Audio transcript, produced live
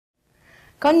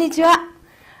こんにちは。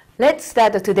Let's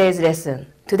start today's lesson.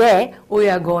 Today, we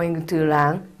are going to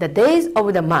learn the days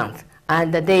of the month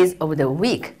and the days of the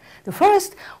week.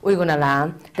 First, we're going to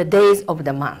learn the days of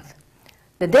the month.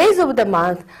 The days of the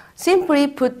month, simply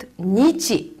put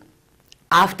日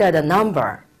after the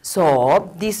number.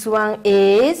 So, this one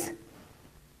is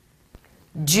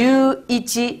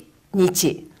 11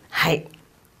日。はい。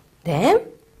Then,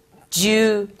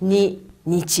 12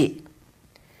日。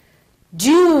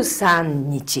13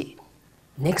日。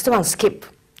Next one, skip.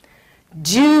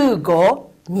 15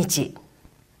日。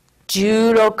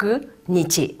16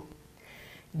日。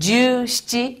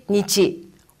17日。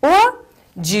or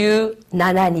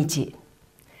 17日。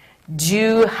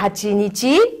18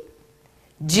日。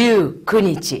19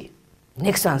日。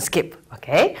Next one, skip.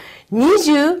 Okay?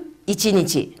 21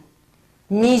日。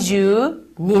22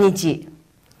日。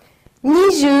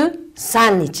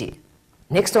23日。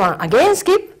Next one, again,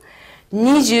 skip.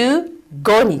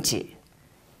 25日。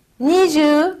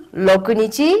26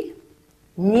日。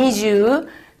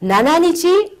27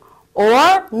日。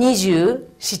or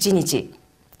 27日。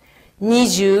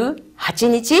28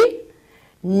日。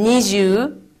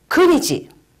29日。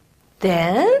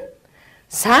Then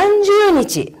 30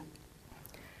日。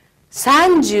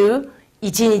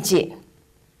31日。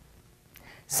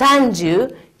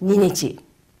32日。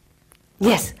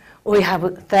Yes, we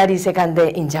have 32nd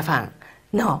day in Japan.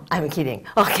 No, I'm kidding.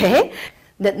 Okay?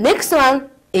 The next one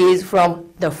is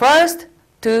from the 1st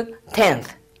to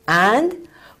 10th and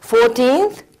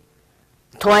 14th,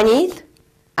 20th,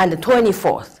 and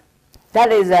 24th.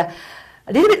 That is a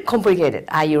little bit complicated.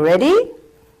 Are you ready?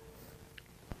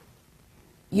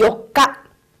 4日。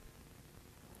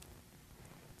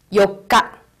4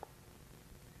日。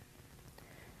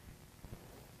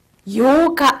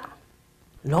8日。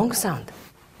Long sound.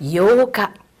 8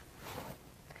日。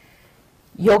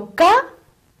4日。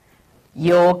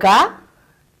8日。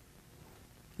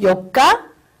4日。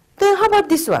Then how about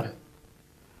this one?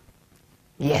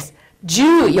 Yes.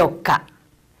 14日。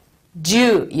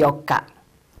14日。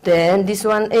Then this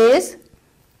one is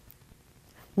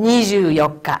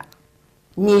 24日。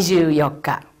24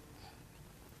日。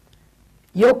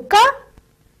4日。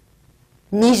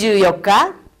24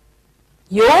日。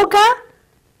8日。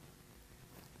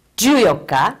14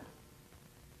日。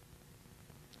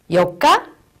4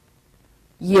日。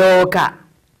8日。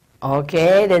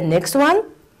Okay, the next one.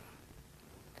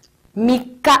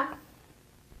 3日。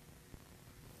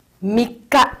3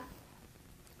日。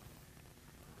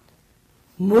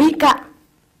6日。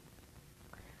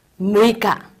6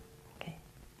日。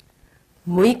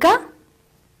6日。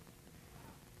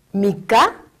3日。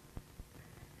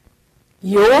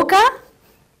8日。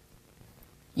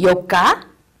4日。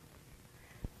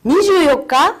24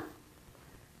日。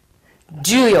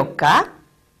14日。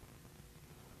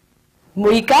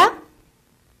6日。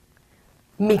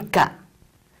3日。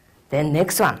Then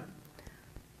next one.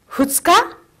 2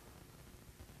日。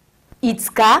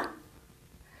5日。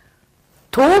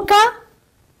10日。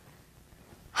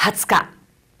20日。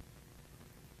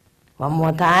One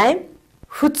more time.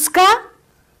 2日。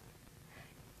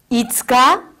5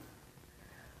日。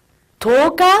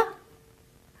10日。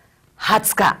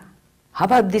20日。How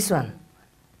about this one?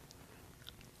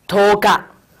 10日。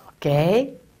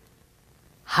Okay.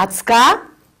 20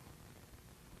日。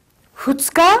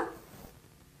2日。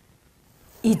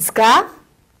5日。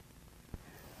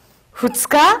2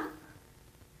日。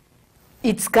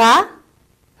5日。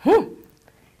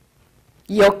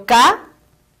4日。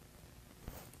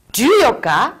14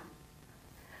日。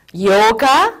8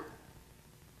日。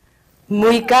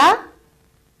6日。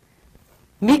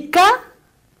3日。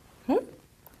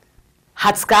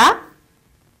20日。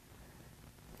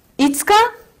5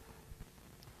日。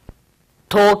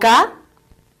10日。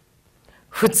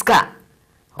2日。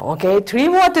Okay, 3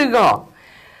 more to go.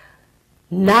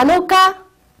 7日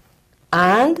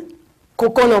and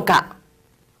 9日.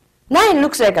 9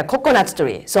 looks like a coconut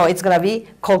tree, so it's gonna be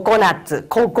coconuts.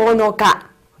 9日.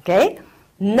 Okay?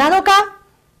 7日。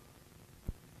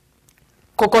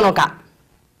9日。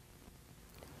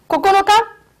9日。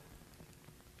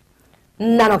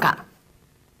7日。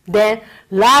Then,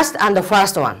 last and the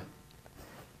first one.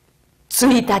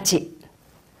 1日。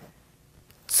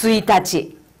1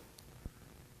日。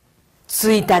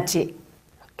1日。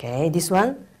Okay, this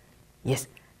one? Yes.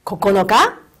 9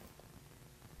日。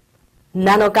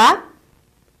7日。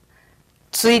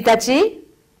1日。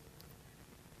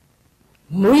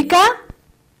6日。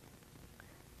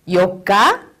4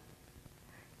日。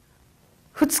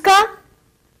2日。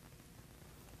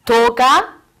10日。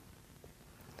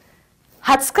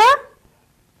20日。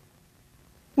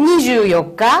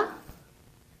24日。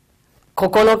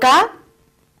9日。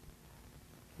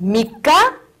3日、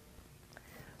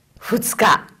2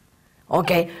日。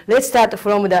Okay, let's start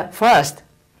from the first.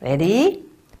 Ready?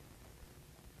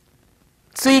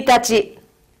 1日、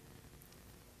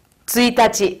2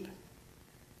日、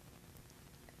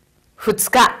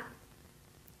2日、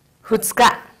2日、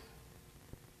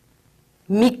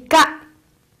3日、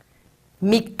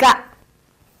3日、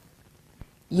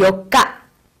4日、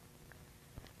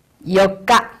4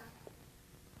日、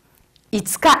5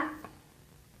日、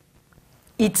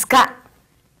5日、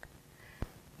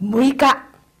6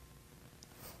日、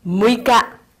6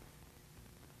日、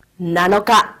7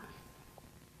日、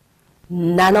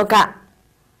7日、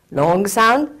ロング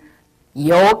サウンド、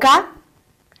8日、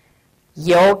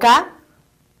8日、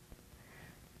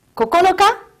9日、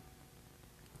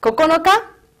9日、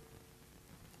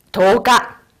10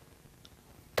日、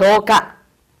10日、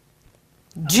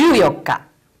14日、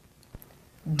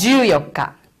14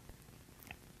日、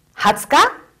20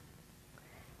日、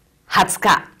20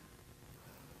日、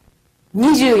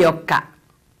24日、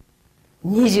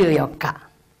24日。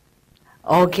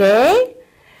Okay?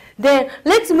 Then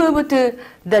let's move to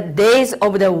the days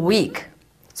of the week.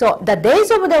 So the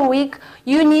days of the week,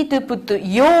 you need to put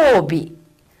曜日、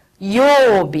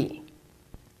曜日。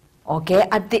Okay?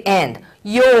 At the end,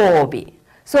 曜日。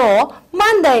So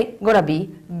Monday gonna be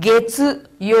月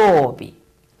曜日。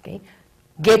Okay?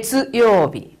 月曜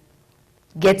日。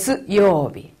月曜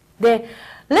日。で、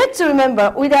let's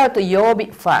remember without 曜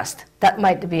日 first. That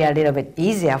might be a little bit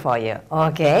easier for you.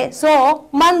 Okay? So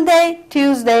Monday,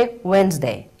 Tuesday,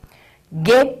 Wednesday.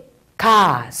 月、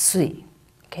火、水。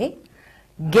Okay?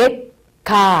 月、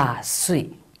火、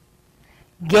水。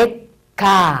月、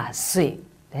火、水。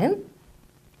Then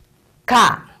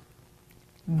火、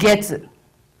月、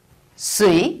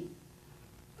水、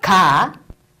火、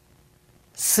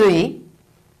水、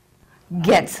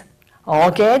月。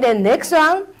Okay, then next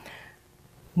one.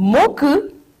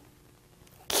 木、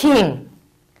金、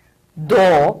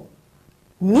土、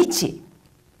日。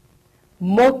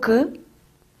木、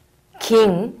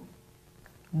金、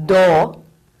土、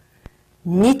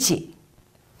日。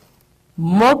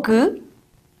木、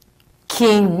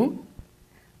金、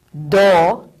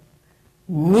土、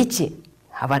日。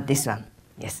How about this one?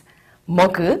 Yes.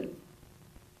 木、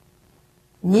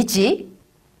日、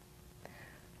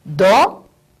土、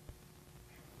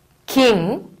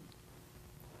金、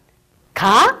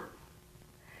火、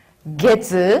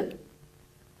月、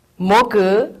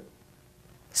木、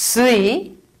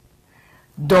水、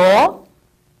土、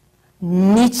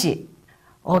日。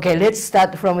Okay, let's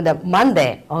start from the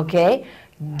Monday. Okay?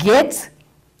 月、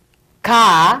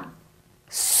火、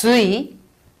水、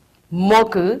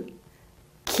木、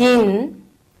金、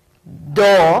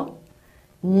土、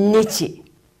日。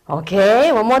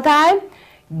Okay? One more time.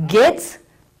 月、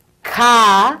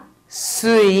火、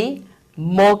水、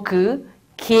木、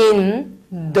金、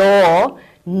土、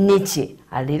日。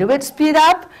A little bit speed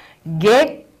up.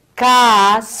 月、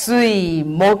火、水、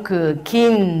木、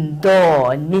金、土、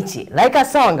日。Like a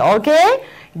song, okay?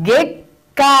 月、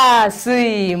火、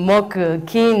水、木、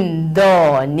金、土、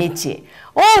日。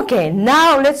Okay,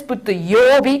 now let's put the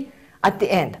曜日 at the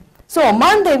end. So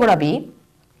Monday gonna be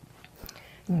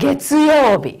月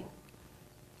曜日。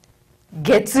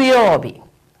月曜日。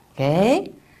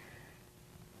Okay?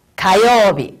 火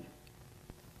曜日。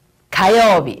火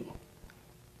曜日。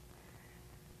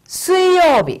水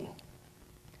曜日。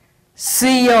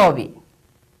水曜日。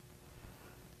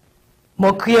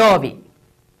木曜日。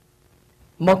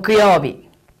木曜日。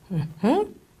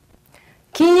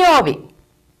金曜日。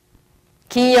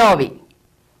金曜日。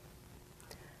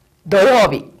土曜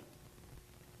日。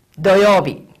土曜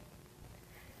日。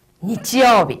日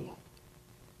曜日。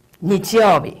日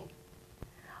曜日。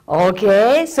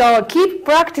Okay, so keep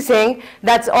practicing.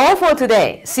 That's all for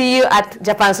today. See you at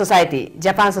Japan Society.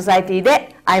 Japan Society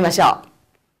で会いましょう。